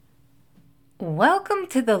Welcome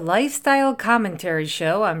to the Lifestyle Commentary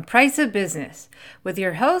Show on Price of Business with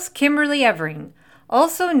your host, Kimberly Evering,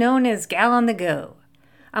 also known as Gal on the Go.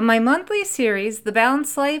 On my monthly series, The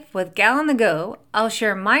Balanced Life with Gal on the Go, I'll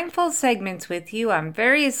share mindful segments with you on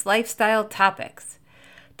various lifestyle topics.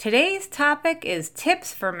 Today's topic is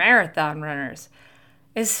tips for marathon runners.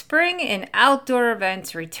 As spring and outdoor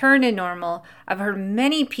events return to normal, I've heard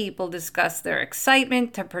many people discuss their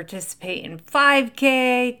excitement to participate in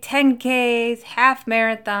 5K, 10Ks, half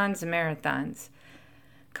marathons, and marathons.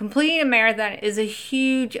 Completing a marathon is a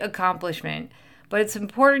huge accomplishment, but it's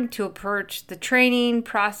important to approach the training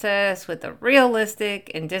process with a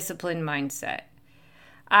realistic and disciplined mindset.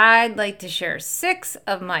 I'd like to share 6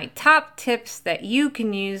 of my top tips that you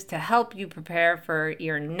can use to help you prepare for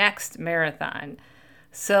your next marathon.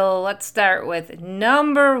 So let's start with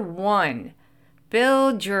number 1,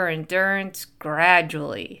 build your endurance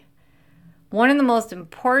gradually. One of the most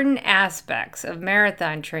important aspects of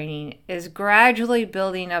marathon training is gradually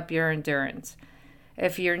building up your endurance.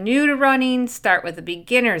 If you're new to running, start with a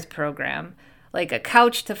beginner's program, like a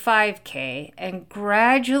couch to 5K, and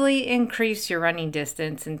gradually increase your running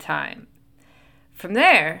distance and time. From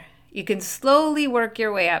there, you can slowly work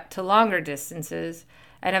your way up to longer distances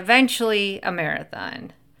and eventually a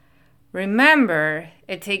marathon. Remember,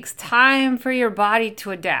 it takes time for your body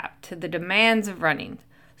to adapt to the demands of running,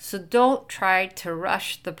 so don't try to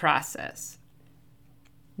rush the process.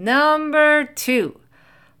 Number 2,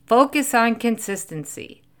 focus on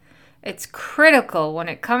consistency. It's critical when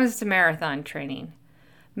it comes to marathon training.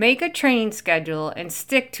 Make a training schedule and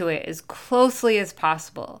stick to it as closely as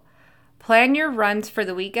possible. Plan your runs for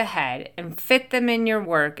the week ahead and fit them in your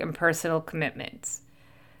work and personal commitments.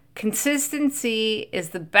 Consistency is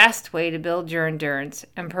the best way to build your endurance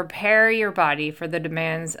and prepare your body for the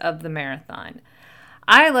demands of the marathon.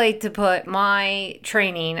 I like to put my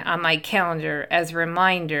training on my calendar as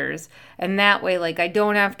reminders, and that way, I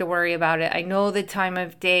don't have to worry about it. I know the time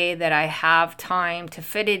of day that I have time to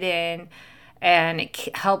fit it in, and it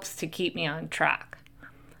helps to keep me on track.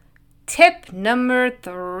 Tip number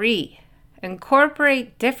 3,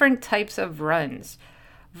 incorporate different types of runs.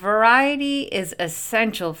 Variety is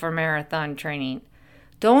essential for marathon training.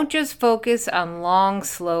 Don't just focus on long,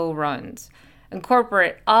 slow runs.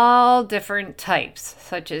 Incorporate all different types,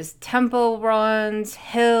 such as tempo runs,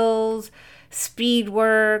 hills, speed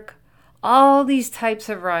work. All these types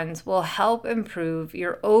of runs will help improve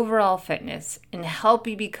your overall fitness and help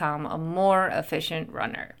you become a more efficient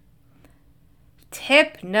runner.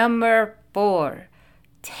 Tip number 4,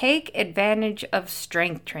 take advantage of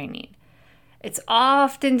strength training. It's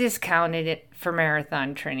often discounted for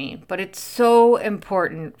marathon training, but it's so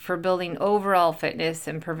important for building overall fitness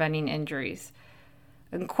and preventing injuries.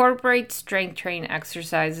 Incorporate strength training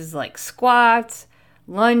exercises like squats,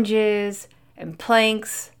 lunges, and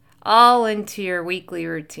planks all into your weekly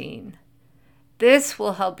routine. This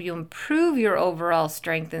will help you improve your overall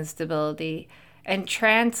strength and stability and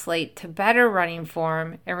translate to better running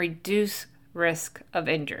form and reduce risk of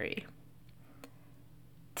injury.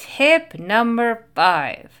 Tip number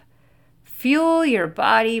 5, fuel your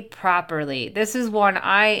body properly. This is one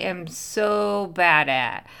I am so bad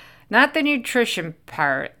at. Not the nutrition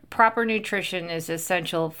part. Proper nutrition is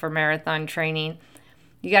essential for marathon training.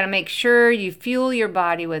 You got to make sure you fuel your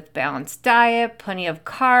body with balanced diet, plenty of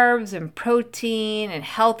carbs and protein and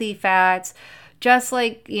healthy fats. Just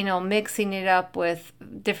like, mixing it up with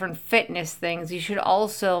different fitness things, you should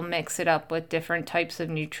also mix it up with different types of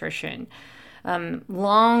nutrition.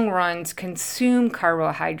 Long runs consume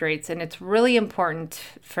carbohydrates, and it's really important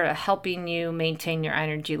for helping you maintain your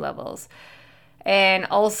energy levels. And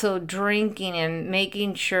also drinking and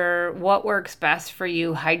making sure what works best for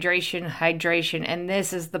you, hydration. And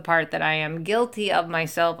this is the part that I am guilty of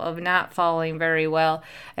myself of not following very well,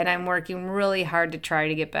 and I'm working really hard to try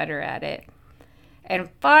to get better at it.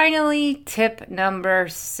 And finally, tip number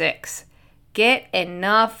 6, get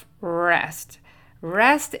enough rest.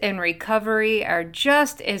 Rest and recovery are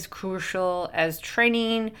just as crucial as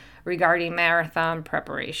training regarding marathon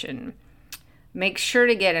preparation. Make sure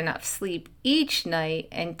to get enough sleep each night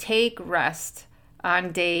and take rest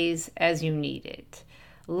on days as you need it.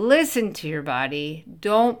 Listen to your body.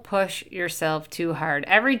 Don't push yourself too hard.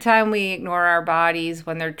 Every time we ignore our bodies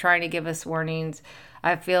when they're trying to give us warnings,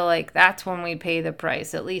 I feel like that's when we pay the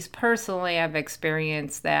price. At least personally, I've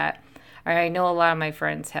experienced that. I know a lot of my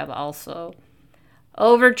friends have also.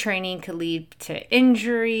 Overtraining can lead to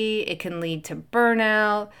injury. It can lead to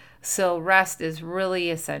burnout. So rest is really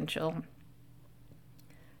essential.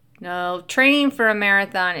 Now, training for a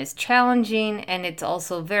marathon is challenging and it's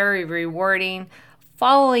also very rewarding.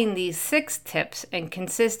 Following these 6 tips and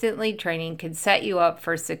consistently training can set you up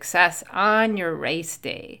for success on your race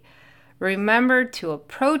day. Remember to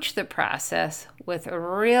approach the process with a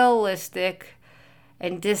realistic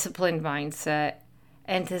and disciplined mindset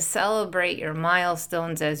and to celebrate your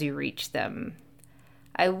milestones as you reach them.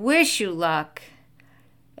 I wish you luck.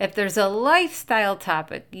 If there's a lifestyle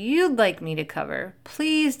topic you'd like me to cover,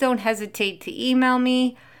 please don't hesitate to email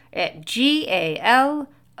me at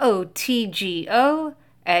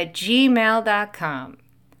galotgo@gmail.com.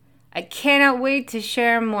 I cannot wait to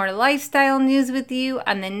share more lifestyle news with you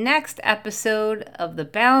on the next episode of The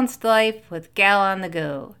Balanced Life with Gal on the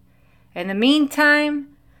Go. In the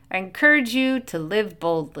meantime, I encourage you to live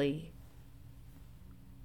boldly.